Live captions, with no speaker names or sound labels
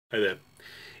Hi there.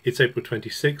 It's April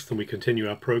 26th and we continue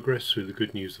our progress through the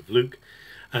good news of Luke,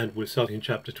 and we're starting in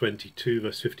chapter 22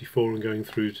 verse 54 and going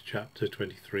through to chapter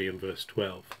 23 and verse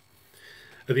 12.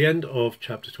 At the end of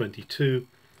chapter 22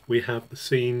 we have the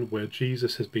scene where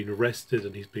Jesus has been arrested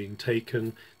and he's being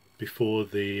taken before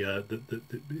the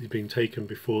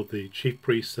chief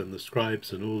priests and the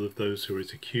scribes and all of those who are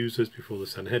his accusers before the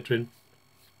Sanhedrin.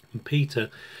 And Peter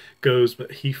goes,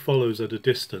 but he follows at a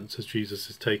distance as Jesus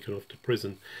is taken off to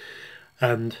prison.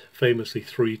 And famously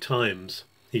 3 times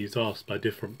he's asked by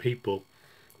different people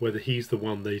whether he's the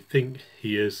one they think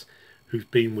he is who's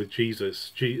been with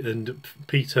Jesus. And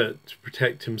Peter, to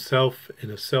protect himself in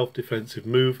a self-defensive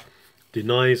move,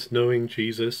 denies knowing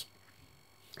Jesus.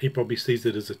 He probably sees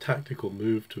it as a tactical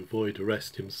move to avoid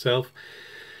arrest himself,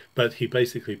 but he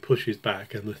basically pushes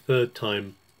back, and the 3rd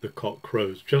time the cock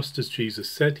crows, just as Jesus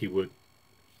said he would,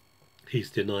 he's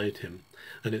denied him.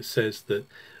 And it says that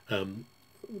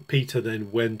Peter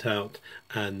then went out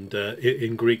and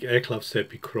in Greek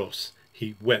eklavsepikros,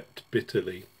 he wept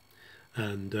bitterly.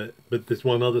 And but there's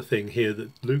one other thing here that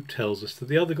Luke tells us that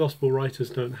the other gospel writers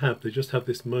don't have. They just have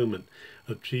this moment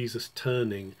of Jesus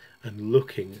turning and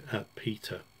looking at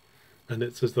Peter, and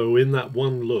it's as though in that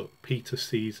one look Peter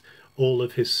sees all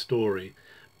of his story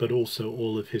but also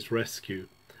all of his rescue,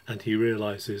 and he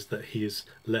realizes that he has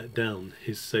let down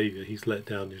his saviour, he's let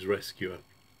down his rescuer.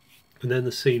 And then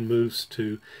the scene moves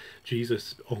to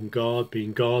Jesus on guard,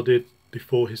 being guarded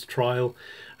before his trial,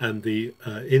 and the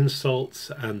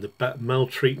insults and the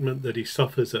maltreatment that he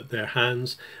suffers at their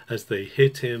hands as they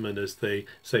hit him and as they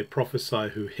say, "Prophesy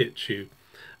who hit you."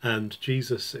 And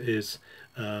Jesus is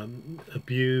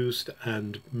abused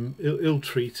and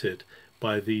ill-treated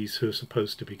by these who are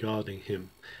supposed to be guarding him.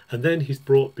 And then he's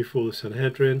brought before the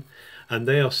Sanhedrin, and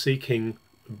they are seeking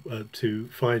to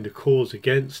find a cause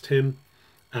against him,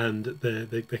 and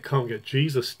they can't get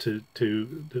Jesus to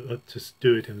do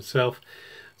it himself.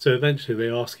 So eventually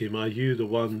they ask him, "Are you the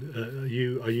one? Are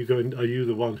you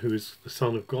the one who is the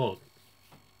Son of God?"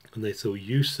 And they say, "Well,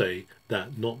 you say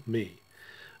that, not me."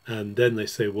 And then they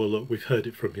say, "Well, look, we've heard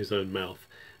it from his own mouth.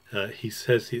 He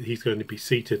says he's going to be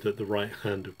seated at the right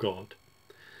hand of God."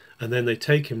 And then they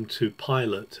take him to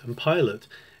Pilate, and Pilate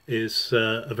is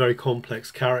a very complex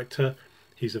character.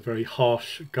 He's a very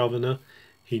harsh governor.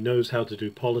 He knows how to do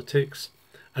politics.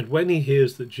 And when he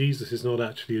hears that Jesus is not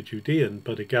actually a Judean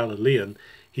but a Galilean,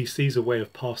 he sees a way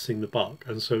of passing the buck.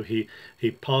 And so he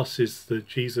passes the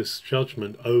Jesus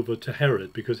judgment over to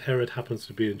Herod, because Herod happens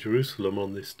to be in Jerusalem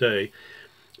on this day.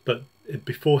 But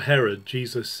before Herod,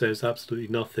 Jesus says absolutely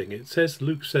nothing.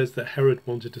 Luke says that Herod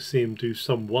wanted to see him do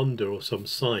some wonder or some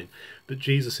sign, but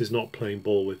Jesus is not playing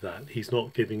ball with that. He's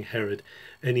not giving Herod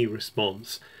any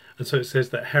response. And so it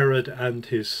says that Herod and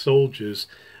his soldiers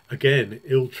again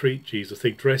ill-treat Jesus.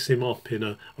 They dress him up in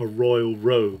a royal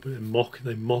robe and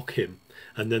they mock him,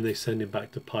 and then they send him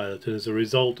back to Pilate. And as a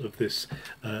result of this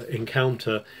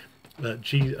encounter,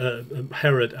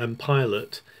 Herod and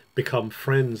Pilate become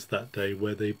friends that day,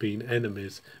 where they've been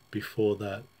enemies before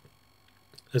that.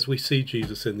 As we see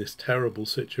Jesus in this terrible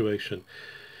situation,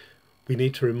 we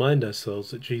need to remind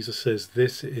ourselves that Jesus says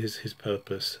this is his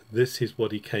purpose, this is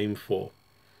what he came for.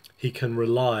 He can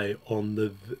rely on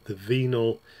the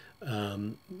venal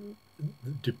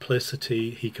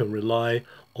duplicity, he can rely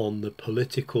on the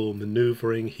political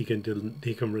maneuvering, he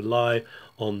can rely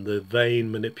on the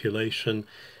vain manipulation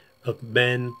of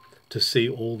men to see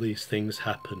all these things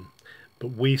happen. But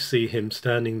we see him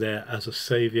standing there as a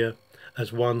saviour,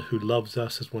 as one who loves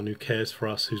us, as one who cares for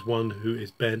us, who's one who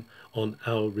is bent on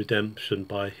our redemption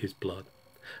by his blood.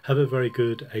 Have a very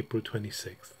good April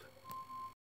 26th.